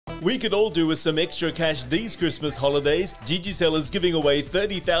We could all do with some extra cash these Christmas holidays. Digicel is giving away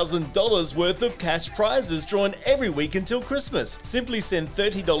 $30,000 worth of cash prizes drawn every week until Christmas. Simply send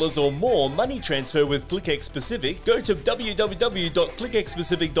 $30 or more money transfer with ClickX Pacific. Go to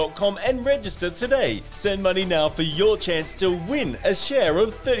www.clickxpacific.com and register today. Send money now for your chance to win a share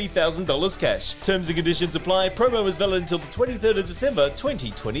of $30,000 cash. Terms and conditions apply. Promo is valid until the 23rd of December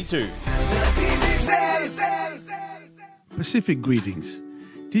 2022. Pacific greetings.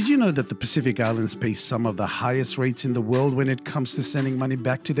 Did you know that the Pacific Islands pay some of the highest rates in the world when it comes to sending money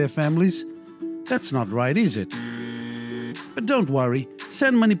back to their families? That's not right, is it? But don't worry,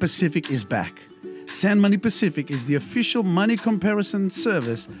 Send Money Pacific is back. Send Money Pacific is the official money comparison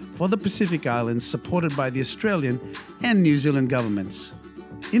service for the Pacific Islands, supported by the Australian and New Zealand governments.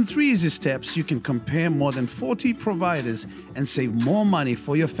 In 3 easy steps, you can compare more than 40 providers and save more money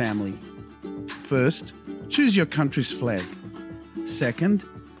for your family. First, choose your country's flag. Second,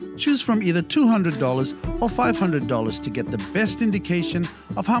 choose from either $200 or $500 to get the best indication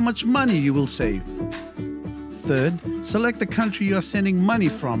of how much money you will save. Third, select the country you are sending money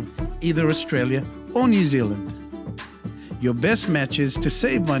from, either Australia or New Zealand. Your best matches to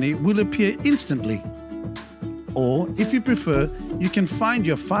save money will appear instantly. Or, if you prefer, you can find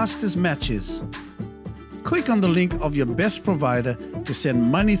your fastest matches. Click on the link of your best provider to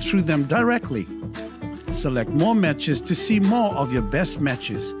send money through them directly. Select more matches to see more of your best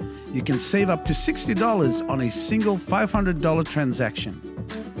matches. You can save up to $60 on a single $500 transaction.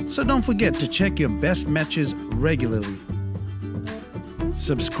 So don't forget to check your best matches regularly.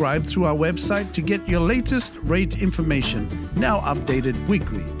 Subscribe through our website to get your latest rate information, now updated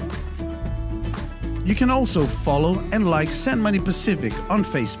weekly. You can also follow and like Send Money Pacific on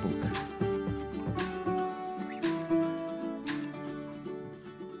Facebook.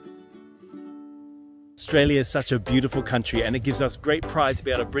 Australia is such a beautiful country, and it gives us great pride to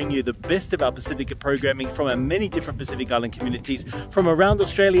be able to bring you the best of our Pasifika programming from our many different Pacific Island communities from around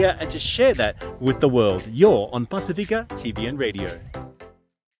Australia, and to share that with the world. You're on Pasifika TV and Radio.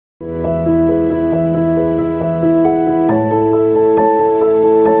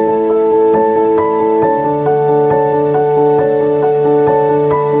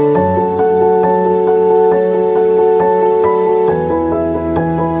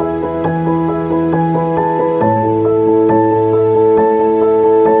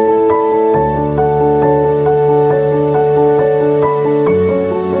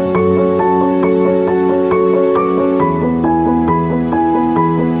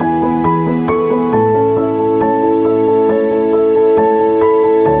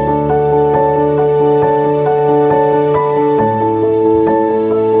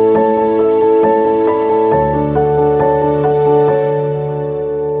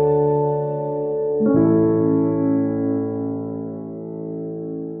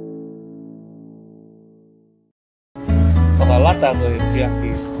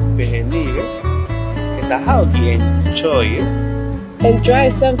 Enjoy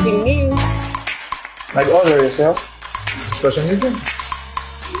something new. Like order yourself. Special anything?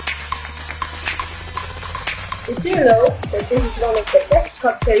 Did you know that this is one of the best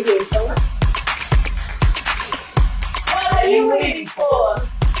cocktails here in Tonga? What are you waiting for?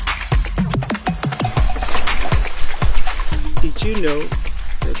 Did you know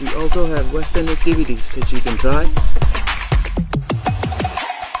that we also have Western activities that you can try?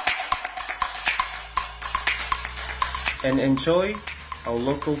 And enjoy our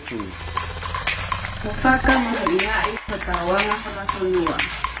local food.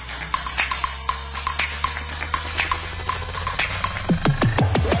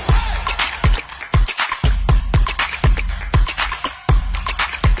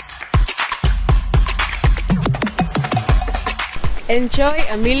 Enjoy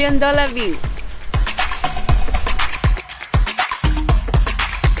 $1 million view.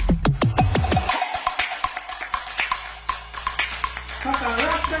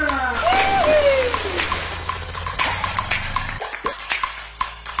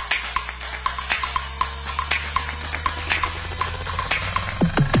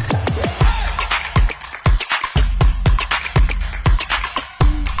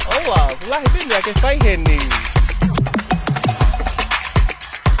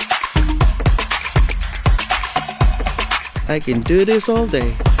 I can do this all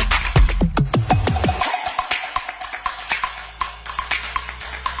day.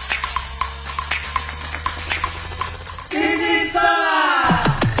 This is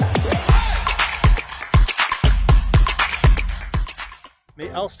Tonga! May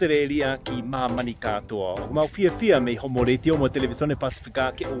Australia ki mamani katoa. O mau fia me homoreti o mo televisione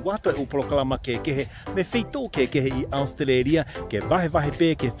Pasifika ke o wata o proklama ke kehe me feito ke kehe I Australia ke vahe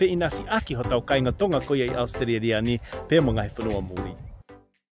pe ke feinasi aki ho tau kainga Tonga koia I Australia ni pe mo ngai whanua muri.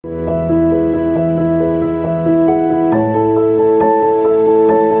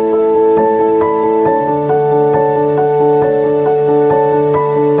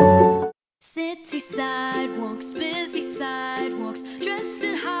 City sidewalks, busy sidewalks, dressed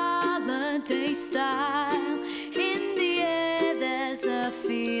in holiday style. In the air there's a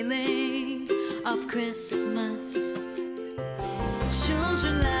feeling of Christmas.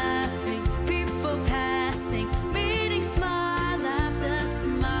 Children laughing, people passing, meeting smile after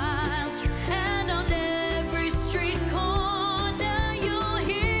smile. And on every street corner you'll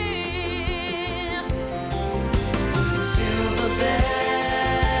hear silver bells.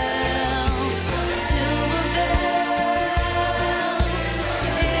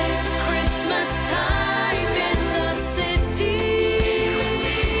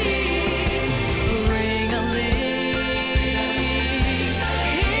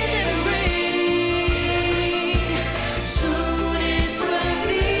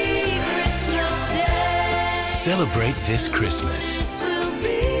 Celebrate this Christmas.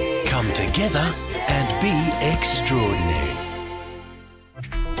 Come together and be extraordinary.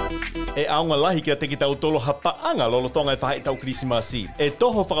 E aunga lahi kia teki tau tolo hapaanga lolo tonga e whahe tau Krisimasi. E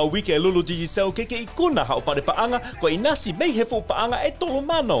toho whakawike e lulu jijisau keke I kuna hao pare paanga ko I nasi mei hefo paanga e tolo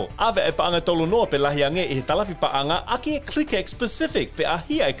mano. Awe e paanga tolo noa pe lahi ange e he talafi paanga aki e ClickX Specific pe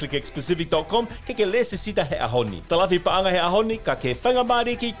ahia e clickxspecific.com keke lese sita he ahoni. Talafi paanga he ahoni ka ke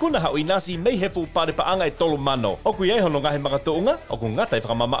whangamari ki kuna hao I nasi mei hefo pare paanga e tolo mano. Oku iei hono ngahe makatounga, oku ngata e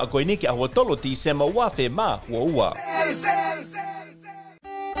whakamama a koe ni ki ahua tolo ti sema wafe ma hua ua.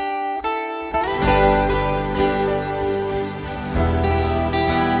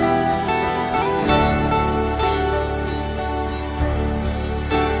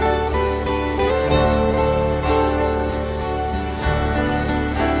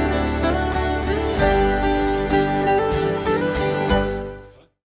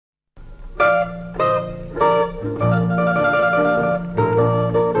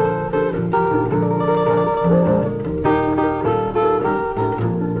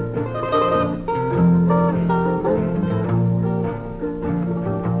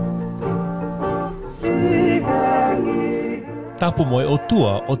 Tapo moe o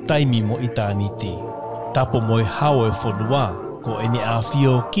tua o taimi mo itaniti. Tapo moe hao e whanua, ko ene a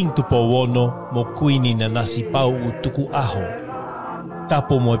fio king tupo wono mo kuini na nasi pau u Tuku'aho.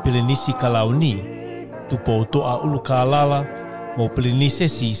 Tapo moe pelenisi kalauni, tupo o toa ulu kālala mo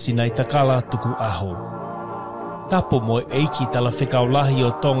pelenisesi sinai takala Tuku'aho. Tapo moe eiki tala whekaulahi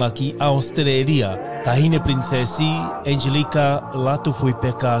o Tonga ki Australia, tahine prinsesi Angelika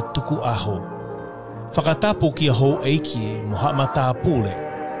Lātūfuipeka Tuku'aho. Whakatapu ki a hou eiki mo haamata pule.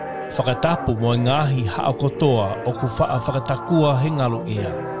 Whakatapu mo ngahi haakotoa o ku wha whakatakua he ngalo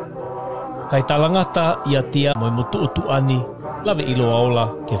ea. Kai talangata ia tia mo motuutuani Lave Iloa Ola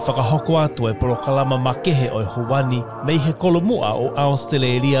ke whakahoko atu e porokalama makehe o e Hawani mei he kolomua o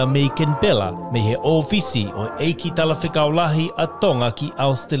Australia mei Canberra mei he ofisi o eiki tala whekaulahi a Tonga ki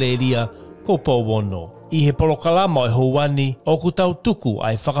Australia ko Pōwono. I he polokalama o e Hawani o ku tau tuku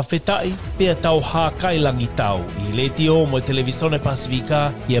ai whakawhetai pia tau hākailangi tau. I leti o mo televisione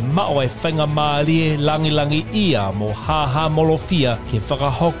Pasifika i e mao ai whenga maarie langilangi ia mo haha molofia ke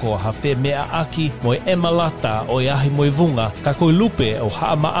whakahoko ha whe mea aki mo e emalata o e ahi mo e vunga ka koi lupe o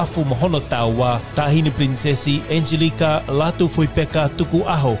haa maafu mo hono tau wa tahini prinsesi Angelika Lātūfuipeka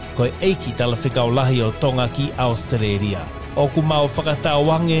Tuku'aho ko e eiki tala whekaulahi o Tonga ki Australia. O ku mau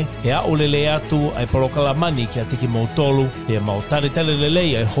whakatawange e a olele atu ai porokalamani ki a tiki mau tolu e mau taretele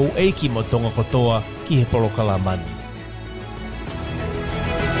lelei ai hou eiki mo Tonga kotoa ki he porokalamani.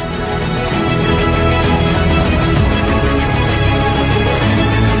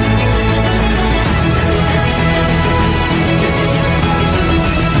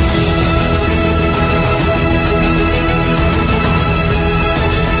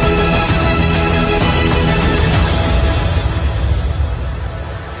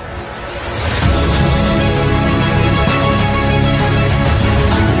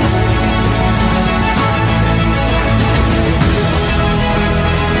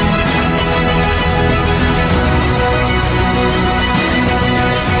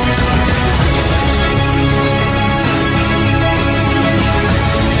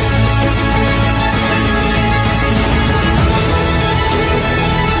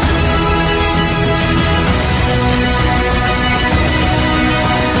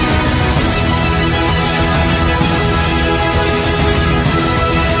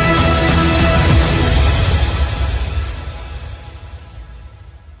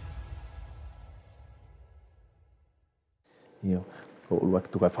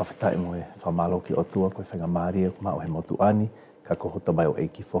 kai whawhetai mo e whamalo ki o tua, koe whainga maari e kumao he motuani, ka kohota mai o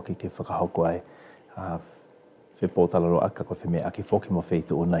eiki whoki ke whakahoko ai whepōtala ro aka koe wheme aki whoki mo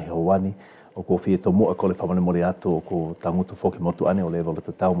wheitu o nei hoani, o ko whie to mua ko le whamone mori atu o ko tangutu whoki motuani o le vola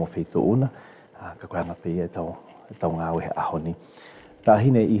tau mo wheitu una, ka koe anga pia e tau ngāwe he ahoni.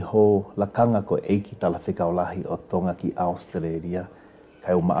 Tāhine iho lakanga ko eiki tala whikaolahi o Tonga ki Australia,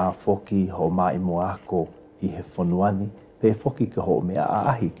 kai o maa whoki ho mai mo ako i he whonuani, pe whoki ka ho mea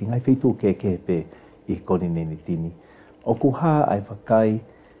aahi ki ngai wheitu ke pe i koni nini tini. O ku haa ai whakai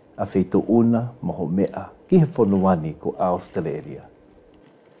a wheitu una mo ho mea ki he whonuani ko Australia.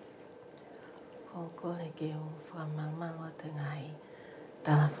 Ko kore ki o whamangmang o te ngai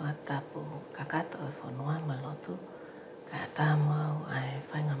tala whatapu kakato e whanua malotu, ka tāmau ai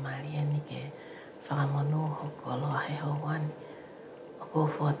whainga maria ni ke whakamonu ho koloa he ho wani. O ko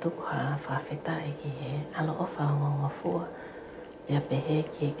whuatuku ha whawheta e ki he alo o whaongonga fua, pia pehe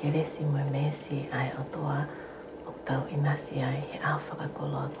ki e keresi mo mesi ai o toa o tau inasi ai he au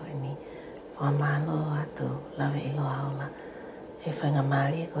whakakoloa koe ni whamalo atu Lave Iloa Ola. He whainga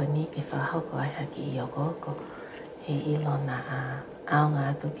maria koe ni ke whahoko ai haki i o koko, he ilo na aonga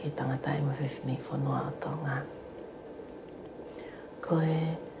atu ki tangata i mo whiwhini whanua o Tonga.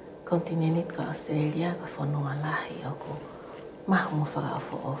 Koe kontinenit ko Australia ko whanua lahi o ko mahu mo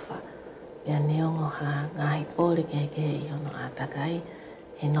whakaofo ofa. Pea neongo ha ngahi pōle ke i ono a takai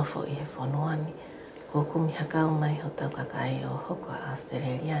he nofo i he whanuani. Ko kumi hakau mai ho tau kakai o hoko a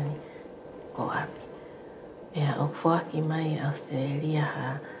Australiani ko api. Pea o whaaki mai Australia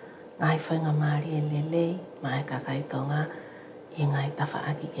ha ngahi whainga maari e lelei mai kakai Tonga i ngai tawha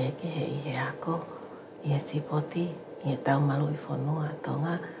aki ke i he ako, i he sipoti, i he tau malu i whanua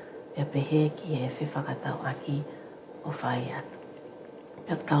Tonga, pea pehe ki he whiwhakatau aki o whai atu.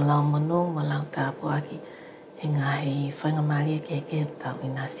 Pea tau lau monu mo lau tāpu aki he ngahi whainga maari e ke tau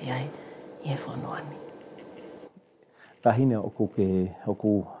inasi ai i he whanuani. Tahine o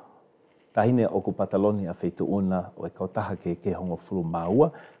ku pataloni a wheitu una o e kautaha ke hongo furu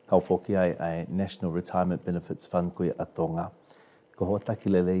maua, kau whoki ai National Retirement Benefits Fund koe a Tonga. Ko hoa taki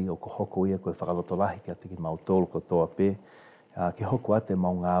lelei o ko hoko ia koe whakalotolahi ki ati ki mautolo ko toa pē, ki hoko ate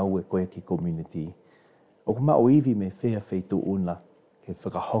mau ngāu e koe ki community. O ku mao iwi me whea wheitu una ke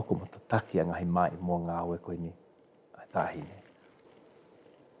whakahoko mo tataki a ngahi mai mua ngāu e koe ni a tāhine.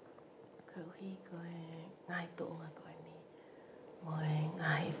 Kauhi koe ngai toonga koe ni, moe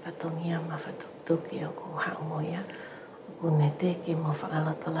ngahi whatongia ma whatuktuki o ku haumoia, o ku ne teke mo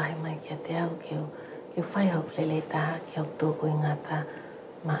whakalotolahi mai ki a te au ki o whai hau lele taha ki au tōku i ngata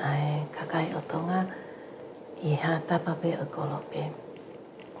ma ai kakai o Tonga i ha tapa pe o kolo pe.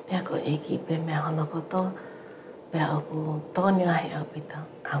 Pea ko eki pe mea hono koto, pea o ku tōni ngahi au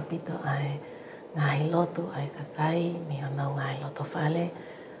pito ai ngahi lotu ai kakai, mi honau ngahi loto whale,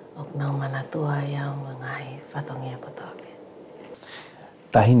 o nau manatua ai au ngahi whatongia koto pe.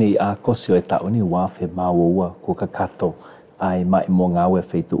 Tahine i a kosi o e tauni wawhe maua ko kakato ai mai mo ngāwe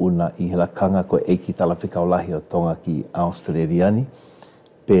wheitu una i he lakanga ko eiki tala whikaolahi o Tonga ki Australiani.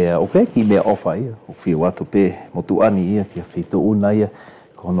 Pea o ke ki mea ofa ia, o whia watu pē motuani ia ki a wheitu una ia,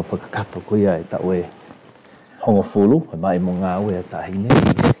 ko hono whakakato ko ia e tau e hongo fulu, mai mo ngāwe a tahine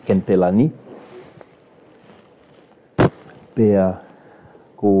i Kenpelani. Pea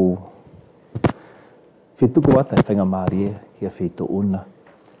ko whetuko ata e whainga maari e ki a wheitu una.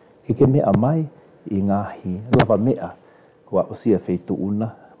 Ke mea mai i ngahi lava mea, ko o sia wheitu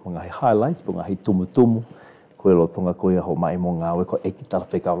una, mo ngahi highlights, mo ngahi tumu, koe lo Tonga koe ho mai mo ngāwe, ko eki tala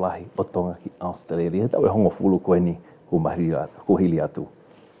whekaulahi o Tonga ki Australia. Tau e hongo fulu koe ni, ko hili atu.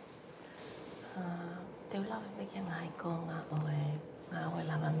 Te ulawe peke ngai konga o e ngāwe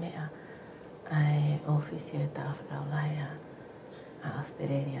lava mea, ai ofisi e tala whekaulahi a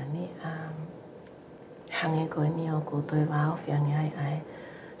Australia ni. Hange koe ni o koutoe wāo whiangi ai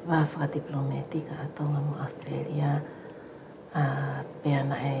wā whakadiplomatika a Tonga mo Australia, pea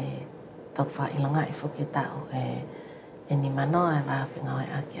na e tok whailanga i whuki tau e ni manoa e wā whingawe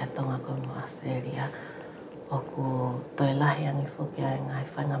aki a Tonga ko mo Australia, o ku toi lahi angi whuki ai ngai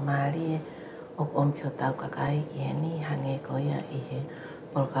whainga maari e, o ku omki o tau kakai ki he ni hange ko ia i he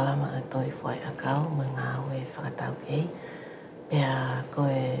polokalama a tori whai a kau mo ngāwe whakatau kei, pea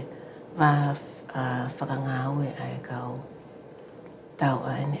koe wā whakangāwe ai kau tau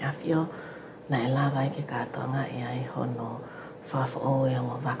a ene awhio na e lawa ke kātonga i ai hono whawha o e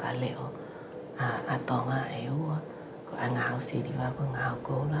o waka leo a Tonga e ua ko a ngā hau siri wapu ngā hau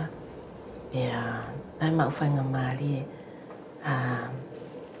koula pea nai mau whainga maari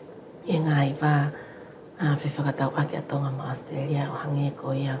e ngā i wā whewhakatau ake a Tonga mo Australia o hange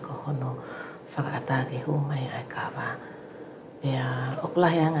ko ia ko hono whakaatake hu mai ai ka wā Pea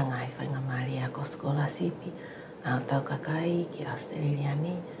okulahi anga ngai whainga Maria ko skola sipi. Au tau kakai ki Australia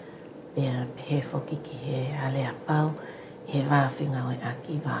ni. Pea he foki ki he ale apau. He wā whinga oi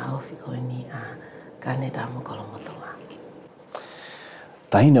aki wā awhi koe ni a Canada mo Kolomotonga.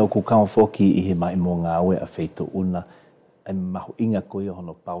 Tahina o ku kao foki I he mai mo ngā oe a wheito una. Ai mahu inga koe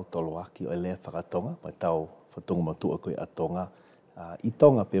hono pau tolo aki o lea whakatonga. Mai tau whatonga matua koe a Tonga. I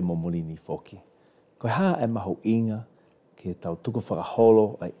Tonga pe mo mulini foki. Koe haa ai mahu inga ke tau tuku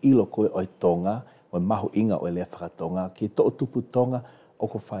whakaholo ai ilo koe oi Tonga. Mai mahu inga o lea whakatonga. Ke to o tupu Tonga o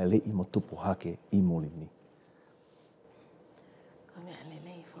ko whae le I mo tupu hake I mulini. Koe mea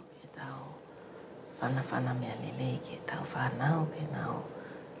lelei foki tau whana mea lelei ke tau whanau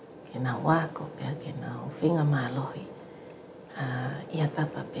ke nau wako pea ke nau whinga mālohi. Ia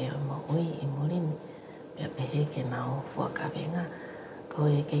tapa pea mo ui I mulini. Pea pehe ke nau fuakawenga.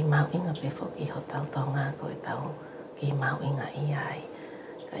 Koe kei mau inga pe foki ho tau Tonga koe tau kei mau inga I ai.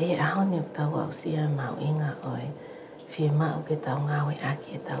 Ka ia ahoni o tau au sia mau inga oi whie mau ke tau ngawe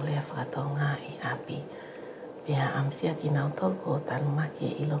aki e tau lea whakatonga I api. Pea amsia ki nau tolu ko tanu maki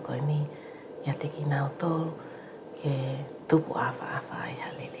e ilo koe ni. Ia te ki nau tolu ke tupu afa ai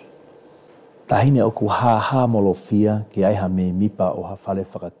halele. Tahine o ku ha molo fia ke aiha me mipa o ha whale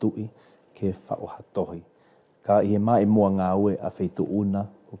whakatui ke whao hatohi. Ka I he mai mua ngā ue a wheito una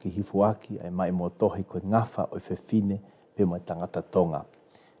o ki hifuaki ai mai mua tohi koe ngafa o whewhine pe mai tangata Tonga.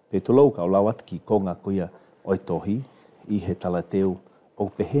 Pe tolou ka o lawat ki konga kuia oi tohi I he talateu o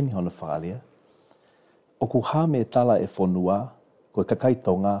peheni hona whaalea. O ku ha me tala e whonua koe kakai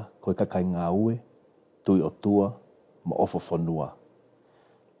Tonga, koe kakai ngā ue, tui o tua, ma ofo whonua.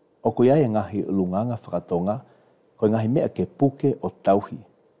 O koe ai ngahi ulunganga whakatonga, koe ngahi mea ke puke o tauhi.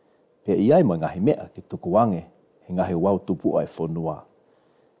 Pea iai mo ngahi mea ke tukuange, he ngahi wau tupu ai whonua.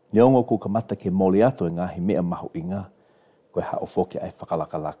 Neongo ku kamata ke mole ato e ngahi mea mahu inga, koe ha o foke ai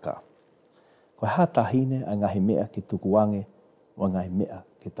whakalakalaka. Koe ha tahine ai ngahi mea ke tukuange, o ngahi mea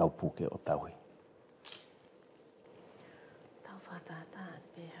ke tau puke o tauhi. Tau whatata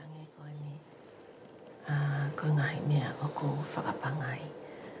pe hange koe ni, koe ngahi mea o ku whakapangai.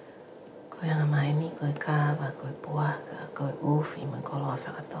 Koe anga mai ni, koe kāwa, koe puaka, koe uwhi mai koloa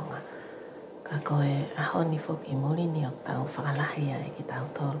whakatonga. Ka koe ahoni foki mulini o tau whakalahi ai ki tau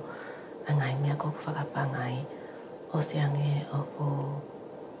tolu. Angai mea koku whakapangai. O se ange o ku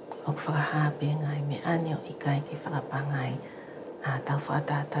whakahape ngai me ani o ikai ki whakapangai. Tau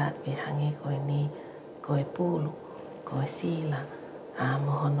whakatata pe hange koe ni, koe pulu, koe sila.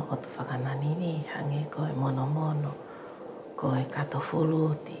 Mohono o tu whakananiwi, hange koe mono. Koe kato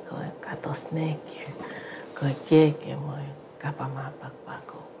fuluti, koe kato snake, koe keke moe kapa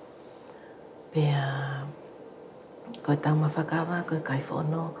mapakpako. Pea koe tau mawhakawa, koe kai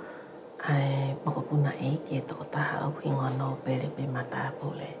whono, ai mokopuna eiki e toko taha au hingono pere pe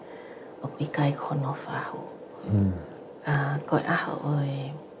matapule. O ikai kono whahu. Koe aho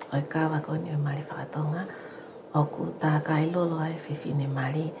oi kawa koe ni o mari whakatonga, o ku tā kai lolo ai whiwhine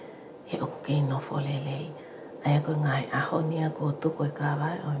mari, he oku kei nofo lelei. Ai koe ngai ahonia ko tuko e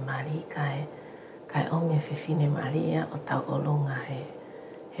kawai o mari kai omia whiwhine maria o tau olunga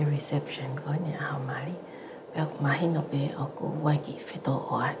he reception koe ni aho mari. Pea ku mahino pe o ku waiki whito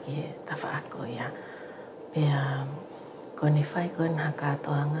o aki he tawha ako ia. Pea koe ni whai koe nha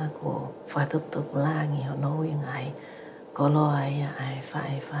katoanga ko whatuputupu langi o noui ngai koloa ia ai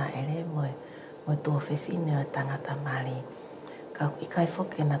whae ere moe tua whiwhine o tangata mari. Ka ikai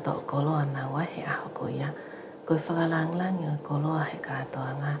whoke na to koloa na wahe aho ko ia. Koe whakalanglangi o koloa he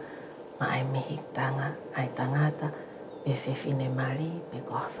katoanga ma ai mihitanga ai tangata pe whiwhine mari pe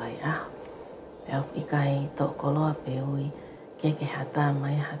koha whai aho. Pe au ikai to koloa pe ui keke hata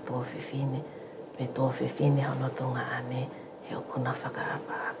mai ha tō whiwhine pe tō whiwhine hono tunga ane he o kuna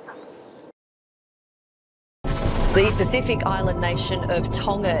whakaapa. The Pacific island nation of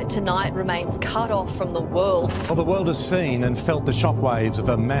Tonga tonight remains cut off from the world. Well, the world has seen and felt the shockwaves of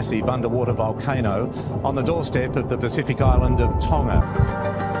a massive underwater volcano on the doorstep of the Pacific island of Tonga.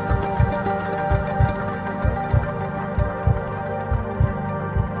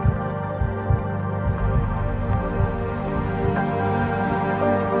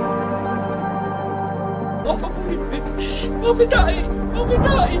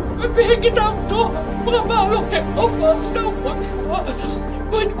 Ofitai, pehe tau no, mga malo ke ofa tau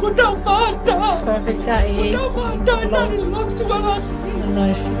Koin ko tau mata. Ofitai. Tau mata tani lotu ala.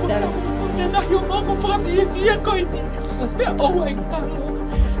 Noi sita. Na yo mo fia koin. Pe oe kalo.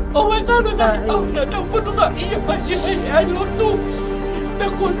 Oe kalo na au tau fono na ia pa ai lotu. Pe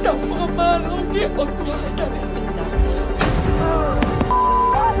ko tau fa malo ke o tu ala tani.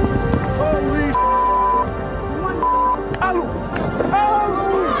 Holy.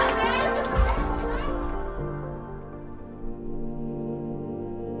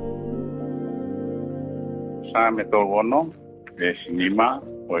 Sa me tō wono, e sinima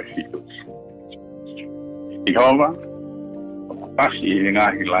o e fitu. I hova, o pasi i ngā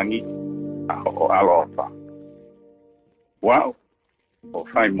hilangi, a ho o alofa. Wau, o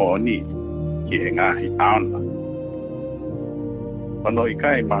whai mooni ki e ngā hi aona. Wano i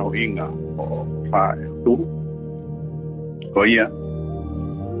kai mau inga o whae tu. Ko ia,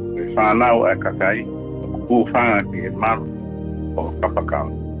 e whanau e kakai, o kupu whanga ki e maru o kapakau.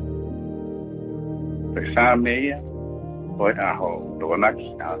 Pe sa meia, oi aho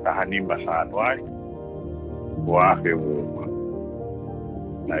doanaki a tahanimba sa anuai, ua ke uuma.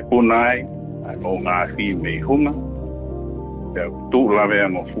 Nai punai, ai mo ngā whi mei hunga, te tu lawe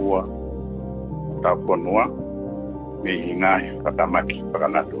ango fua, tau konua, me i ngahi katamaki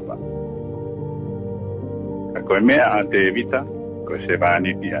pakanatula. Ka koe mea a te evita, koe se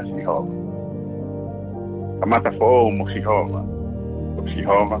vāniti a Sihova. Kamata fo mo Sihova, ko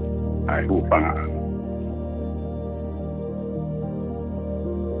Sihova, ai hupanga ana.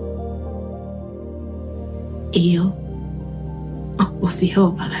 Io o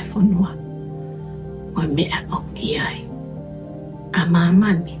Sihova lai whanua o mea o ki ai a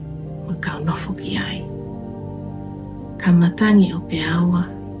mamani o kau nofo ki ai ka matangi o pe aua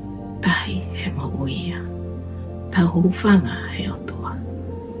tahi he mo uia tau hufanga he o tua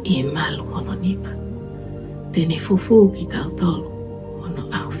i e malu hono nima tene fufu ki tau tolu hono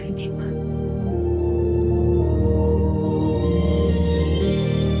au finima.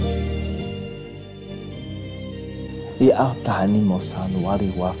 I au tahani mo sanuari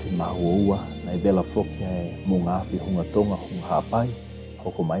wafi mahuaua na i vela foki e mo ngāwhi hunga tonga hunga hapai,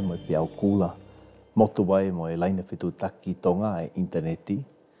 hoko mai mo e piau kula, motu wai mo e laina whitu taki tonga e interneti,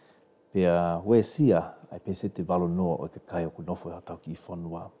 pia wesia ai pese te valo noa o e kakai o kunofo e hatau ki i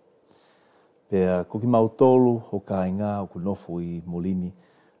whanua. Pia koki mau tolu hoka i ngā o kunofo i molini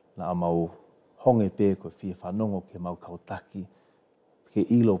na a mau honge pe koe fia whanongo ke mau kautaki, ke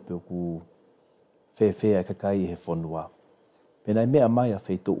ilo pe o ku whewhea e kakai he whanua. Pēnei mea mai a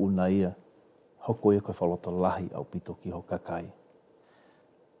wheito una ia, hoko ia koe whaloto lahi au pito ki ho kakai.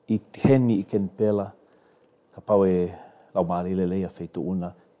 I heni i ken pela, ka pau e lau marile lei a wheito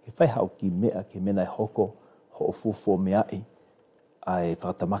una, ke whaihau ki mea ke menai hoko ho o fufu o meai, ai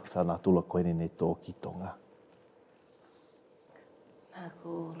whakatamaki whanatula koene ne tō ki Tonga. Nā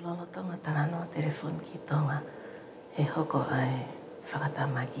ku lolo tonga tanga no telefon ki Tonga, he hoko ai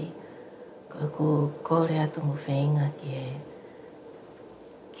whakatamaki, ko kore atu mu whainga ke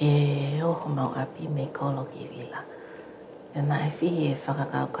oho mau api me kolo ki vila. E nā e whihi e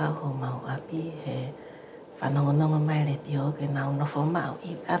whakakaukau ho mau api he whanongonongo mai re ti o ke nau nofo mau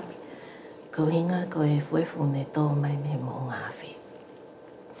i api. Ko hinga ko e fuefu ne tō mai me mo ngāwhi.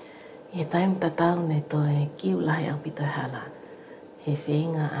 I taim tatau ne tō e kiu lahi au pito hala. He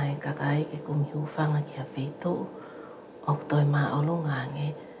whainga ai kakai ke kumihu whanga ki a wheitō o toi mā olu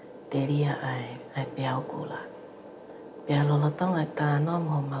ngange te ria ai peau kula. Pea lolotonga tā no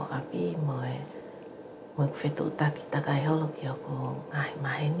mo mau api mo e whetu taki takai holo ki o ko ngahi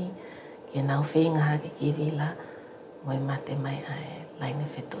maheni ke nau whenga hake ki vila mo e mate mai ai laine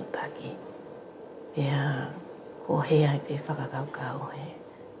whetu taki. Pea ho he ai pe whakakaukau he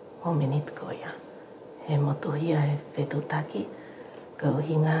mo minit koia. He motuhia e whetu taki ka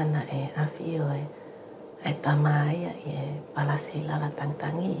uhinga na e awhi o e tamaia i e palasi lala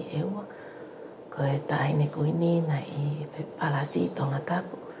tangtangi i eua. Ko e taine kuini na i palasi tonga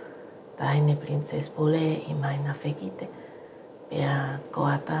tapu. Taine Princess Pule i mai na whekite. Pea ko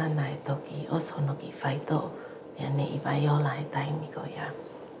ata na e toki osono ki whaito. Pea ne i vaiola e taimi ko ia.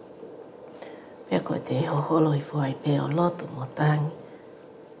 Pea ko te hoholo i fuai peo lotu mo tangi.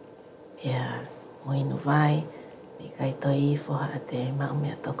 Pea mo inu vai. I kai toi i fuha a te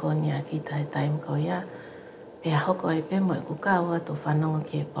maumea tokonia ki tai taimi ko ia. Pea hoko e pe mo e kukau atu whanongo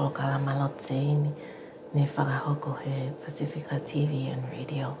ki e polokala malot se ini ne whakahoko he Pasifika TV and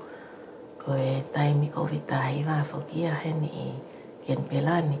Radio. Ko e taimi ko vita i wāwhokia heni i ken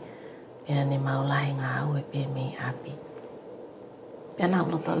pelani, pea ne maulahi ngā au e pe mei api. Pea nā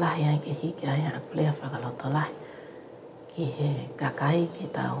loto lahi ai ke hiki ai a plea whakaloto lahi ki he kakai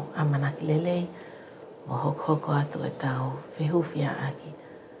ki tau amanaki lelei, mo hoko atu e tau whihuwhia aki.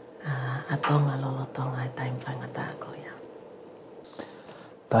 A tonga lolo tonga e taim whangata ko ia.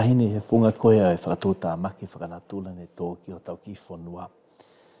 Tahine he whunga koea e whakatūta maki whakanatula ne tō ki o tau ki whanua.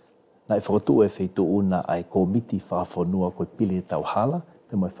 Nā e whakatū e wheito una ai komiti whawhanua koe pili e tau hala,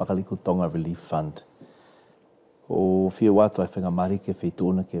 pe mo e whakaliku Tonga Relief Fund. Ko whia wātua e whenga marike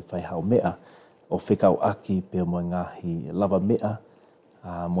wheito una ke whaihau mea, o whekau aki pe mo ngahi lava mea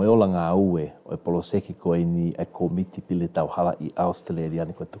mo ola ngā ue o e poloseki ko ni e komiti pile tau hala I Australia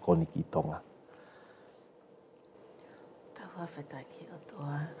ni ko tokoni ki Tonga. Tau hawheta ki o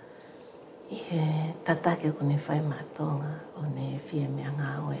toa I he tatake ko ne whai mātonga o ne whia mea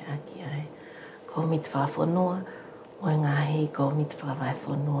ngā ue aki ai. Komiti whawhonua mo ngahi komiti whawai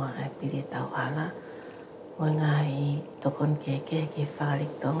whonua ai pile tau hala. Mo ngahi tokon ke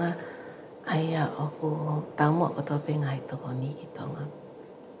whakarik Tonga aia oku taumua ko tope ngai tokoni ki Tonga.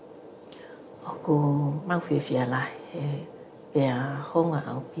 Oku mauwhiawhia lai he pea honga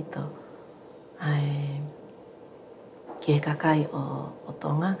au pito ai ki he kakai o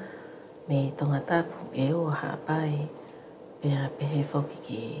Tonga me Tonga tapu e ua hapai pea pehe whoki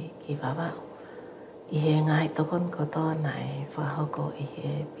ki wawau. I he ngai tokon kotoa nai whahoko I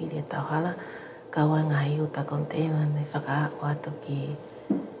he pile tauhala kaua ngai uta container ne whakaako atu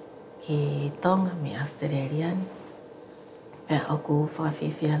ki Tonga me Australia. Pea oku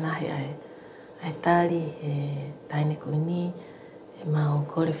whawhiawhia lahi ai tali he taine kuini e mau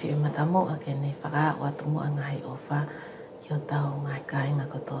korewhi matamoa ke ne whakaako atu mua ngai o wha ki o tau ngai kāinga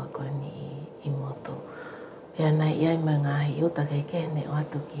kotoa kuini I motu. Pea nai iai mai ngai uta keke ne o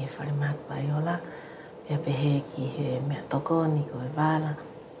atu ki he wharimāku paiola. Pea pehe ki he mea tokoni ko e wala.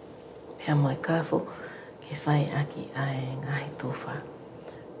 Pea mo e kafu ke whai aki ai ngahi tuwha.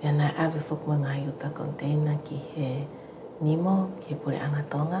 Pea nai awe whukuma ngahi uta container ki he nimo ki pure anga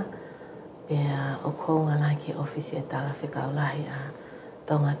Tonga. Pea o kounga lai ki ofisi e tala whekau lahi a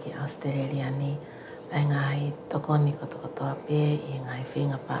Tonga ki Australia ni. Ai ngahi tokoni kotokotoa pe I ngahi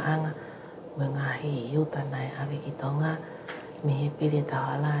whinga paanga. Mo ngahi uta nai awe ki Tonga. Me he pere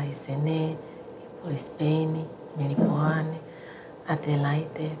tawala I Sene, I pure Spain, Melipoane,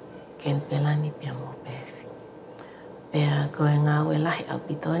 Adelaide, Ken pelani pia mo pefi. Pea koe ngā ue lahi au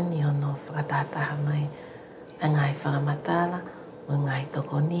pitoi ni ono whakatataha mai a ngai whakamatala mo ngai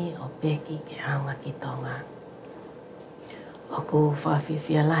tokoni o peki ke aunga ki Tonga. Oku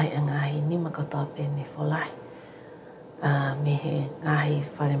whawhiwhia lahi a ngai nima kotoa pene wholahi. Me he ngahi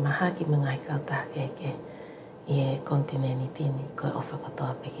wharemahaki mo ngai kautaha keke I e kontineni tini koe o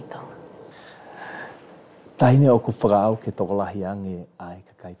whakotoa peki Tonga. Tahine o ku whakaau ke tokolahi ange ai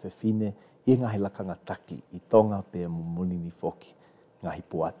kakai whewhine I ngahi lakanga taki I Tonga pe mumuni ni whoki. Ngahi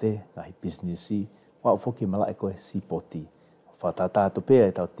puate, ngahi businessi, wao whoki mala e koe sipoti. Whatata atu pea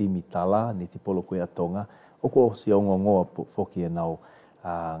e tau timi tala ni tipolo koe a Tonga. Oko o si ongo ngoa whoki e nau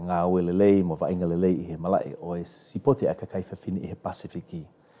ngā ue lelei mo wainga lelei I he mala e o e sipoti a kakai whewhine I he Pasifiki.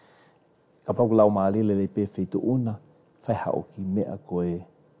 Ka pauku lau maali lelei pe wheitu una, whai hao ki mea koe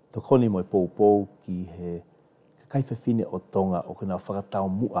tokoni mo e pou ki he kakai whewhine o Tonga o kuna whakatau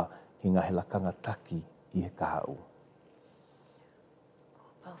mua ki ngahi lakanga taki I he kahau.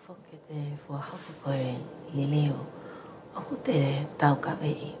 Pau whoke te fuahoku koe I leo, oku te tau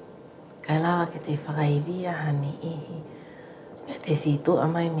kawei. Kai lawa ke te whakaivia hani ihi, pia te situ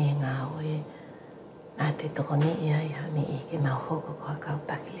amai me ngā oe, nā te tokoni I ai hani ihi ke nau hoko koa kau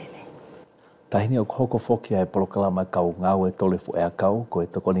taki lele. Tahini o hoko whoki ai polokalama kau ngau e tole fu ea kau, ko e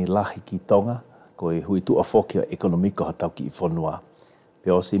tokoni lahi ki Tonga, ko e hui tua whoki o ekonomiko hatau ki I whonua.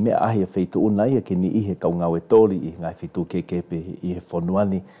 Pea o si mea ahi e wheitu una ia ki ni ihe kau ngau e toli I ngai whitu kekepe I he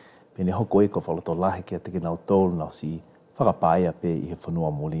whonuani, pe ne hoko e ko whaloto lahi ki a teke nau tolu nau si whakapaia pe I he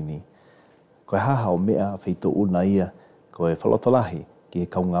whonua molini. Ko e haha o mea wheitu una ia, ko e whaloto lahi ki he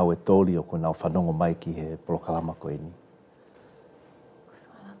kau ngau e toli o ko nau whanongo mai ki he polokalama koe ni.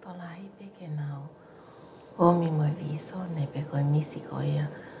 Whaloto lahi pe ke nau omi mo e viso ne pe koe misi ko ia,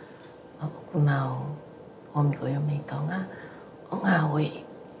 o ku nau omi ko ia me Tonga, o ngā oe.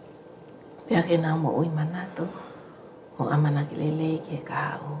 Pea ke nau mo ui manatu, mo amana ki lelei ke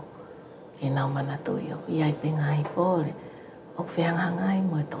kahau, ke nau manatu I oku iai pe ngai pōre, o whianghangai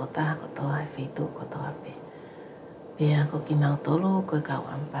mo e tōtaha kotoa e whitu kotoa pe. Pea ko ki nau tolu, koe kau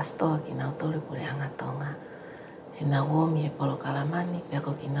ampastoa ki nau tolu pure anga Tonga. He nau omi e polo kalamani, pea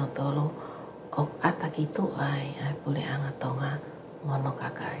ko ki nau tolu, o ata ki tu ai pure anga Tonga mono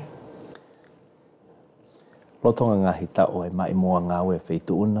kakai. Lotonga ngahi tau e mai moa ngā ue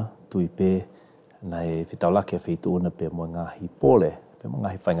wheitu una, tui pē, na e whitaulake a wheitu una pe moa ngahi pole, pe moa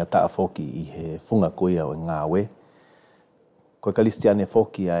ngahi whaingataa whoki I he funga kuia o ngā ue. Koe kalistiane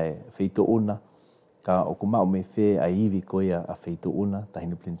whoki ai wheitu una, ka o kumau me whē a iwi kuia a wheitu una,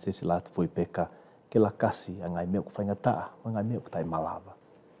 tahini Princesi Lātūfuipeka ke lakasi a ngai mea ku whaingataa, o ngai mea ku tai malawa.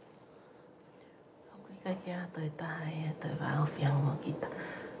 Oku kai ki a toi taha e toi wāo whiango kita,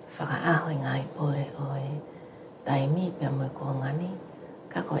 whakaaho I ngai pole o e taimi pia mo ko ngani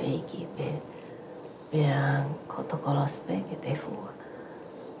ka ko eiki pia ko tokolos pe ke te fua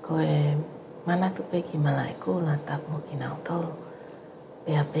ko e Mana tu pe ki malai ko la tap mo ki nau tolo.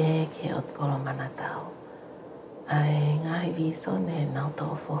 Pea pe ke ot kolo mana tau. Ai ngahi viso ne nau to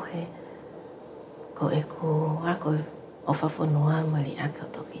fohe. Ko e ku ako o whawhanua mali ake o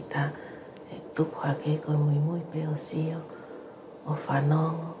tokita. E tupu ake ko mui mui pe o sio. O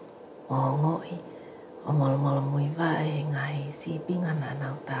whanongo, o ngoi, o molo mui vae ngahi si pinga na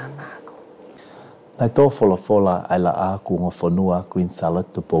nau tā mako. Nai tō fola ai la a ku ngā whanua Queen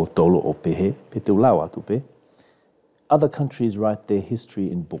Salad tu pō tolo o pehe, pe te ulawa tu pe. Other countries write their history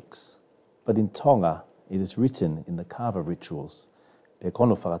in books, but in Tonga it is written in the kava rituals. Pe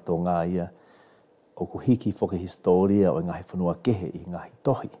kono whakato ngā ia, o ku hiki whoke historia o ngahi whanua kehe i ngahi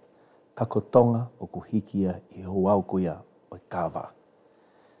tohi. Kako Tonga o ku hikia i hoau kuia o kava.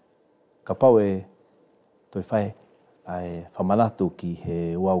 Ka pau e toi whai ai whamanatu ki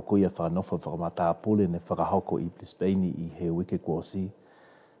he uau kuia whanofo whakamata pule ne whakahoko i Brisbane i he wike kuosi.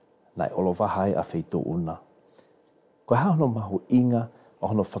 Nai olo wahai a wheito una. Koe haono mahu inga o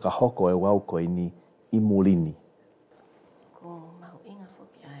hono whakahoko e uau koe ni i Molini. Ko mahu inga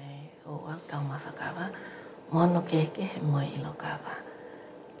whoki ai o uau tau mawhakawa, mono ke he moe ilo kawa.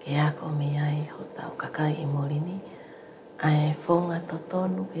 Ke ako me ai ho tau kakai i Molini, ai whonga to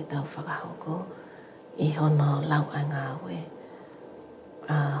tonu ke tau whakahoko, I hono lau a ngāwe,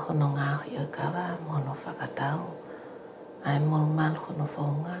 hono ngāhui o kawa, mono whakatau, ai mono mal hono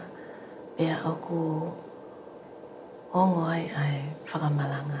whonga, pea oku hongo ai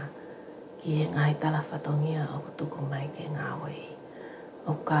whakamalanga, ki he ngai tala whatongia oku tuku mai ke ngāwe.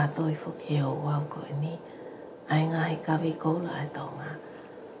 O kātoi whuki o wau koe ni, ai ngahi kawi koula ai Tonga.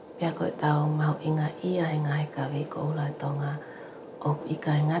 Pea koe tau mau inga ia ai ngahi kawi koula ai Tonga, o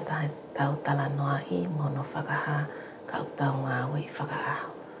ika e ngata tau tala noa I mono whakaha kau tau ngā wei whakaaho.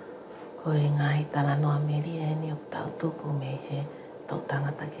 Ko e ngai tala noa meri e ni o tau tuku me he tau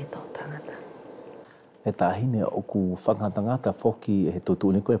tangata ke tau tangata. E tāhine o ku whakatangata whoki e he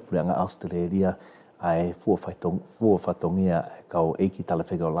tūtūni koe pureanga Australia ai fua whatongia kau eiki tala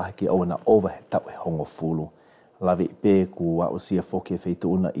whekau lahi ki au na ova he tau e hongo fulu. Lave Ipe ku wa usia whoki e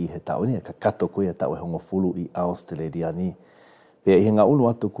wheituuna I he tau ni ka kato koe e tau e hongo fulu I Australia ni. Pea I ngā ulu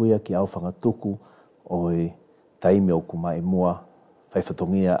atu kuia ki au whangatuku o e taime o kumai mua,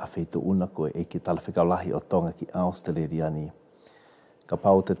 whaiwhatongia a wheituuna koe e ki tala whekaulahi o Tonga ki Australia ni. Ka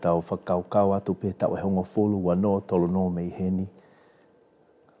pau te tau whakaukau atu pe tau e hongo fulu wanoa tolo no mei heni.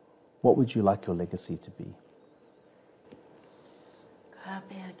 What would you like your legacy to be? Ka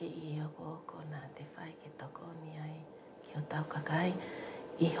pea ki I oko nā te whai ke toko ni ai ki o tau kakai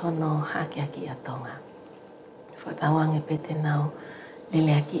I hono hake aki a Tonga. Whatawange pe te nau,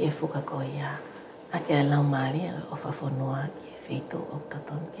 lele aki e whuka ko ia. Ake a lau maari o whawhanua ki e whitu o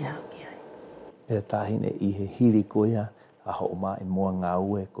taton ki au ki ai. E tāhine I he hiri ko ia, a ho ma I mua ngā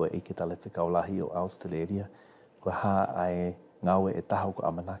ue ko e ki tale whekaulahi o Australia, ko hā ai ngā ue e taho ko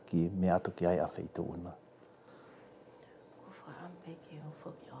amanaki me ato ki ai a whitu una. Ko whaampe ki o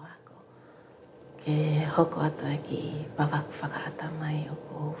whuki o ako. Ke hoko ato e ki pawaku whakaata mai o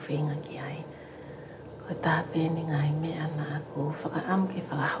ko whinga ki ai. Ko tā pēni ngai mea na aku whakaam ki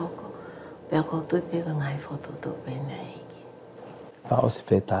whakahoko, pea ko tuipe ka ngai whotutu pēne eiki. Whaosi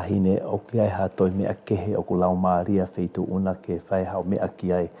pē tāhine o ki ai hātoi mea kehe o ku lau māria wheitu una ke whai hao mea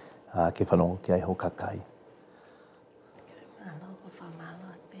ki ai ke whanongo ki ai ho kakai. Malo ko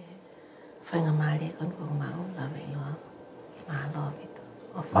whamalo at pē. Whainga māria kon ko mau Lave Iloa. Malo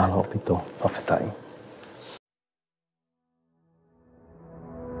pito. Malo pito, whawhetai.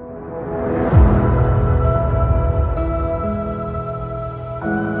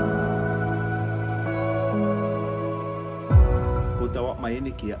 Mai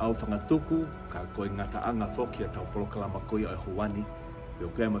ene ki au whangatuku, ka koe ngataanga whoki a tau polokalama koe o e Huani, peo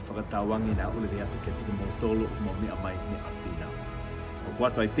koe mai whakatawangi nā ule rea te tiki mō tolo mo mea mai me a Finau. O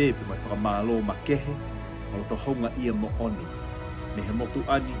kuato ai pēpi mai whakamālo ma kehe, o to honga ia mo oni. Me he motu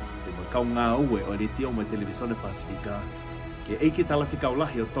ani, te mai kau ngā ue o re tio mai televisione Pasifika, ke eiki tala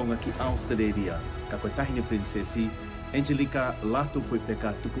whikaulahi o Tonga ki Australia, ka koe tahine prinsesi, Angelika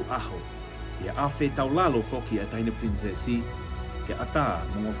Lātūfuipeka Tuku'aho, ia awhi tau lalo whoki a tahine prinsesi, ke ata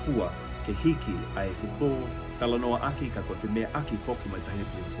mongo fua ke hiki ai whipo talanoa aki ka koe mea aki whoki mai tahine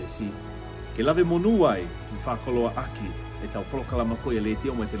prinsesi. Ke lave monuai i whakoloa aki e tau polokalama koe le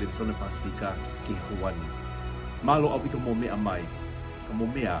tio mai televisione Pasifika ki Huani. Malo au pito mo mea mai, ka mo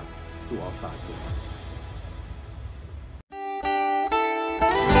mea tu au whātua.